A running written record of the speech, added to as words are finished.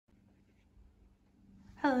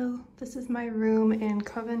Hello, this is my room in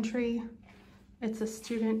Coventry. It's a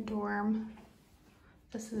student dorm.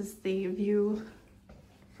 This is the view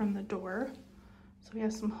from the door. So we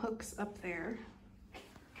have some hooks up there.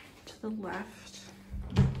 To the left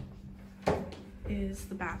is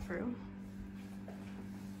the bathroom.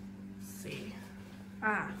 Let's see.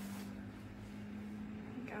 There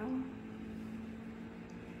we go.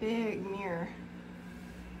 Big mirror.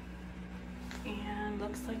 And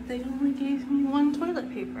looks like they only gave me one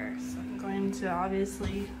toilet paper, so I'm going to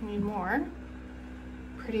obviously need more.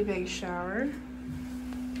 Pretty big shower.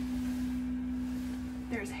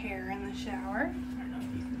 There's hair in the shower. I don't know if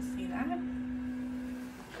you can see that.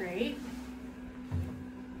 Great.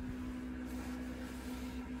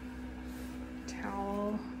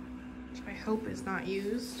 Towel, which I hope is not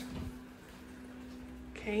used.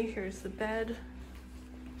 Okay, here's the bed.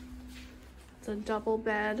 It's a double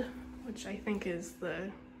bed, which I think is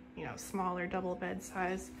the, smaller double bed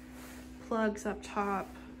size. Plugs up top,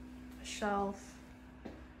 a shelf.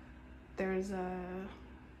 There's a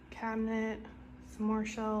cabinet, some more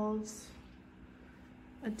shelves,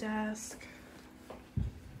 a desk,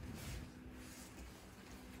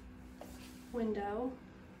 window,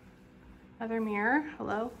 another mirror.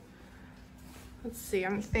 Hello. Let's see,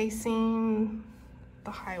 I'm facing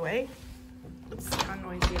the highway. Let's see how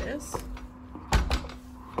noisy it is.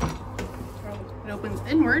 It opens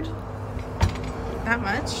inward, that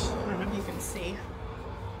much. I don't know if you can see.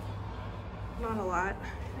 Not a lot,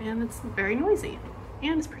 and it's very noisy,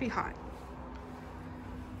 and it's pretty hot.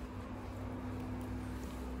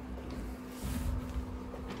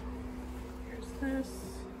 Here's this.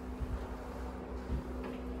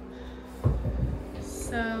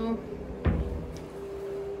 So,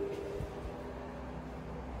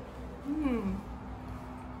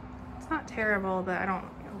 it's not terrible, but I don't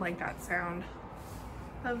like that sound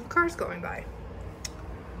of cars going by.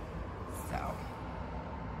 So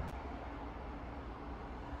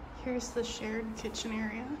here's the shared kitchen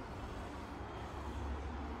area.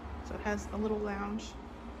 So it has a little lounge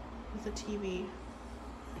with a TV,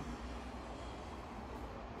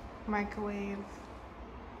 microwave,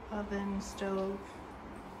 oven, stove.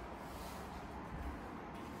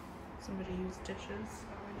 Somebody used dishes,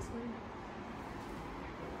 obviously.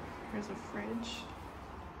 Here's a fridge.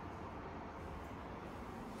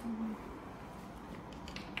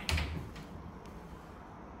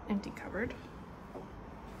 Empty cupboard.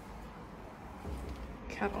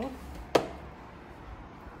 Kettle.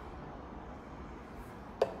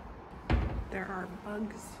 There are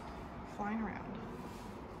bugs flying around.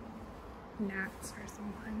 Gnats or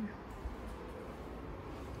something.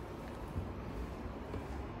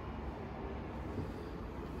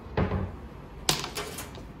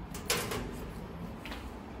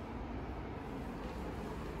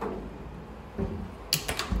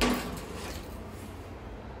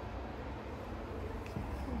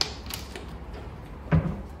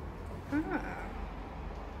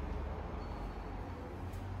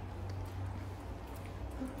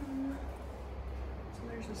 So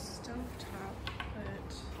there's a stove top,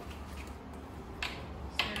 but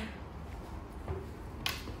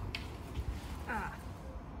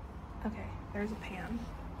okay, there's a pan.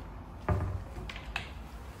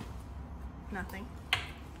 Nothing.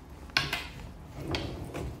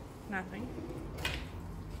 Nothing.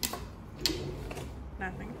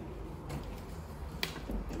 Nothing.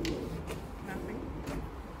 Nothing.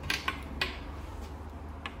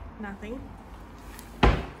 Nothing.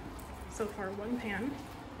 So far, one pan.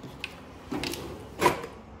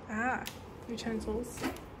 Utensils.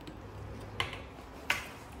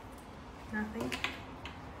 Nothing.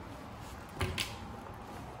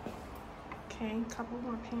 Okay, couple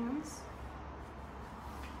more pans.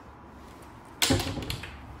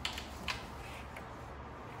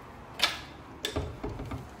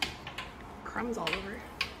 Crumbs all over.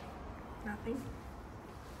 Nothing.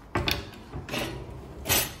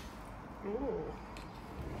 Ooh.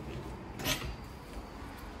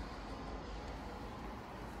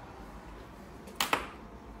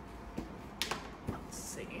 Let's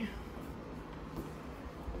see.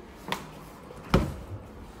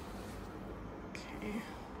 Okay.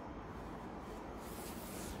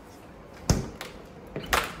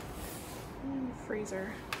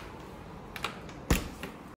 Freezer.